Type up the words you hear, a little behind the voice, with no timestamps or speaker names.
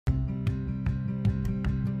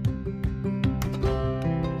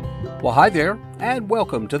Well, hi there, and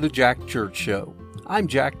welcome to the Jack Church Show. I'm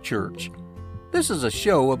Jack Church. This is a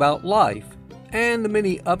show about life and the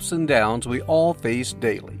many ups and downs we all face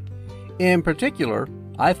daily. In particular,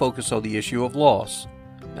 I focus on the issue of loss.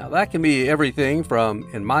 Now, that can be everything from,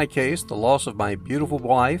 in my case, the loss of my beautiful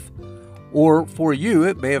wife, or for you,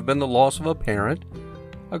 it may have been the loss of a parent,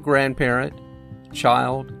 a grandparent,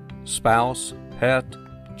 child, spouse, pet,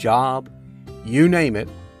 job, you name it.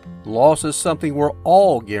 Loss is something we're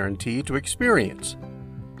all guaranteed to experience,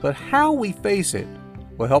 but how we face it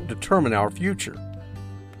will help determine our future.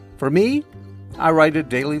 For me, I write a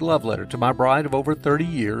daily love letter to my bride of over 30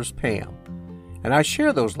 years, Pam, and I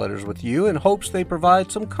share those letters with you in hopes they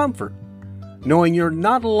provide some comfort, knowing you're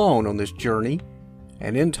not alone on this journey,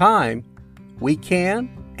 and in time, we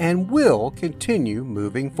can and will continue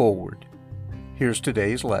moving forward. Here's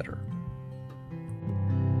today's letter.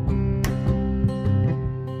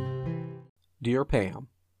 Dear Pam,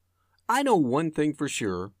 I know one thing for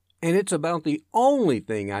sure, and it's about the only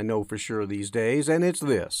thing I know for sure these days, and it's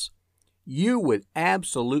this. You would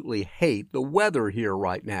absolutely hate the weather here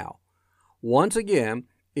right now. Once again,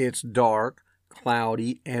 it's dark,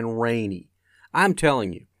 cloudy, and rainy. I'm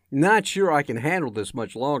telling you, not sure I can handle this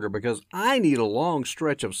much longer because I need a long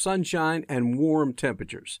stretch of sunshine and warm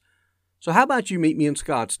temperatures. So how about you meet me in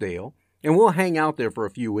Scottsdale, and we'll hang out there for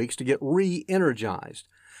a few weeks to get re-energized.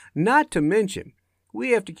 Not to mention, we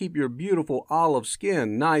have to keep your beautiful olive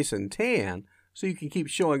skin nice and tan so you can keep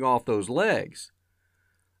showing off those legs.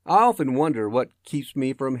 I often wonder what keeps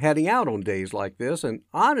me from heading out on days like this, and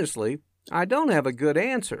honestly, I don't have a good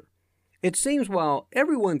answer. It seems while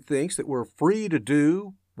everyone thinks that we're free to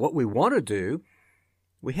do what we want to do,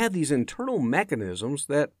 we have these internal mechanisms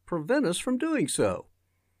that prevent us from doing so.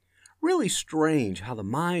 Really strange how the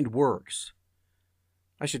mind works.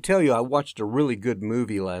 I should tell you I watched a really good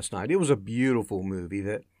movie last night. It was a beautiful movie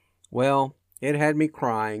that, well, it had me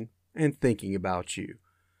crying and thinking about you.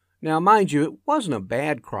 Now, mind you, it wasn't a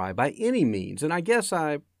bad cry by any means, and I guess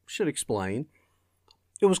I should explain.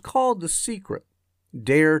 It was called The Secret,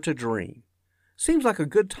 Dare to Dream. Seems like a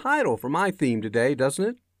good title for my theme today, doesn't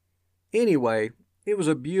it? Anyway, it was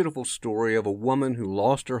a beautiful story of a woman who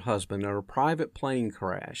lost her husband in a private plane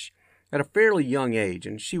crash at a fairly young age,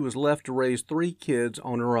 and she was left to raise 3 kids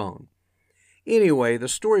on her own. Anyway, the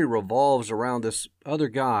story revolves around this other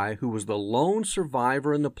guy who was the lone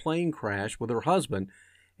survivor in the plane crash with her husband,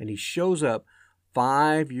 and he shows up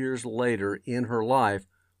 5 years later in her life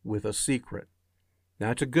with a secret.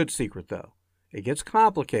 Now, it's a good secret, though. It gets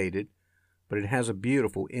complicated, but it has a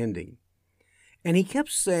beautiful ending. And he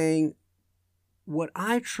kept saying what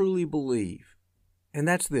I truly believe, and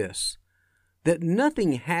that's this, that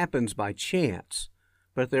nothing happens by chance,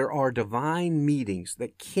 but there are divine meetings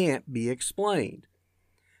that can't be explained.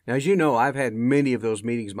 Now, as you know, I've had many of those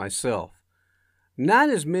meetings myself.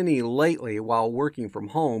 Not as many lately while working from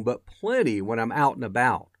home, but plenty when I'm out and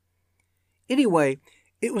about. Anyway,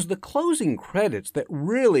 it was the closing credits that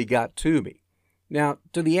really got to me. Now,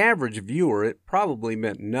 to the average viewer, it probably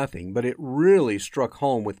meant nothing, but it really struck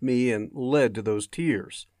home with me and led to those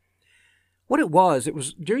tears. What it was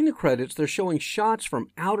during the credits, they're showing shots from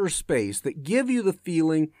outer space that give you the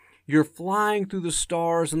feeling you're flying through the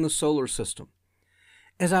stars in the solar system.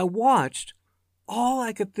 As I watched, all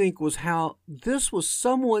I could think was how this was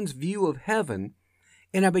someone's view of heaven,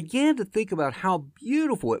 and I began to think about how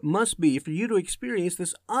beautiful it must be for you to experience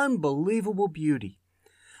this unbelievable beauty.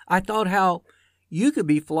 I thought how you could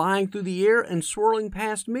be flying through the air and swirling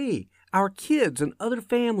past me, our kids, and other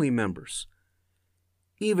family members.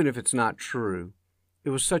 Even if it's not true,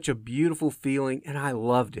 it was such a beautiful feeling, and I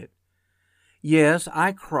loved it. Yes,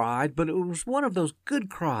 I cried, but it was one of those good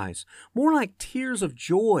cries, more like tears of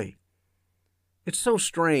joy. It's so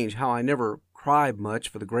strange how I never cried much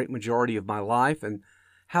for the great majority of my life, and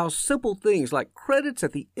how simple things like credits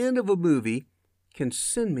at the end of a movie can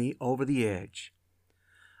send me over the edge.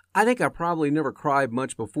 I think I probably never cried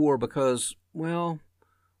much before because, well,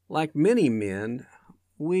 like many men,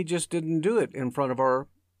 we just didn't do it in front of our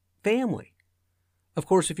family. Of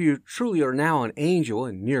course, if you truly are now an angel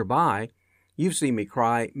and nearby, you've seen me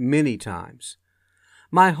cry many times.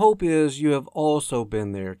 My hope is you have also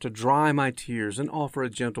been there to dry my tears and offer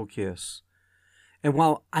a gentle kiss. And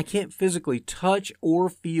while I can't physically touch or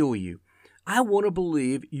feel you, I want to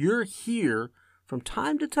believe you're here from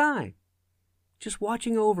time to time, just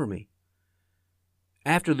watching over me.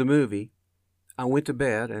 After the movie, I went to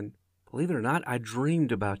bed and, believe it or not, I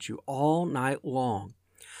dreamed about you all night long.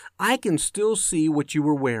 I can still see what you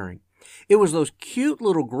were wearing. It was those cute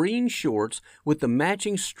little green shorts with the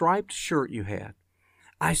matching striped shirt you had.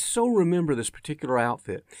 I so remember this particular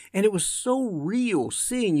outfit, and it was so real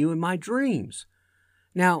seeing you in my dreams.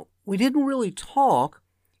 Now, we didn't really talk.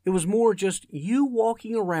 It was more just you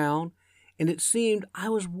walking around, and it seemed I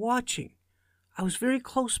was watching. I was very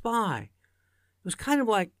close by. It was kind of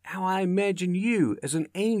like how I imagined you as an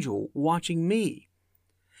angel watching me.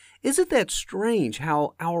 Isn't that strange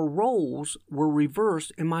how our roles were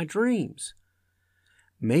reversed in my dreams?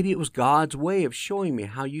 Maybe it was God's way of showing me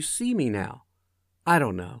how you see me now. I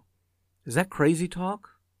don't know. Is that crazy talk?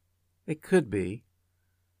 It could be.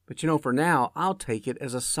 But for now, I'll take it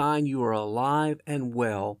as a sign you are alive and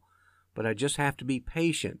well, but I just have to be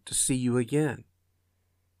patient to see you again.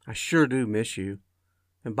 I sure do miss you.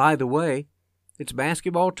 And by the way, it's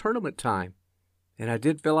basketball tournament time, and I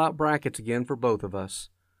did fill out brackets again for both of us.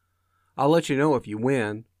 I'll let you know if you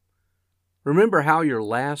win. Remember how your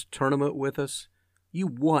last tournament with us, you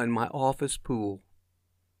won my office pool.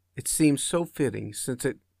 It seems so fitting since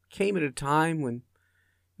it came at a time when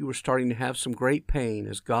you were starting to have some great pain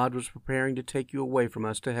as God was preparing to take you away from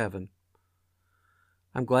us to heaven.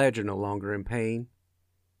 I'm glad you're no longer in pain,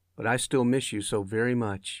 but I still miss you so very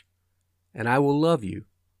much, and I will love you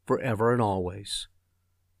forever and always.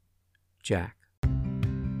 Jack.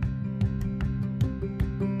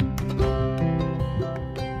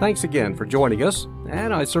 Thanks again for joining us,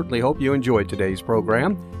 and I certainly hope you enjoyed today's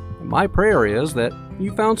program. And my prayer is that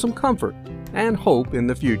you found some comfort and hope in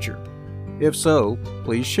the future. If so,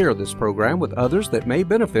 please share this program with others that may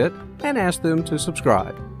benefit and ask them to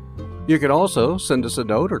subscribe. You can also send us a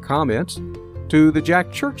note or comments to the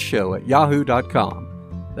Jack Church Show at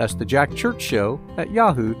yahoo.com. That's the Jack Church Show at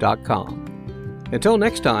yahoo.com. Until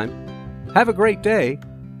next time, have a great day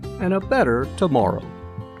and a better tomorrow.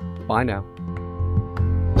 Bye now.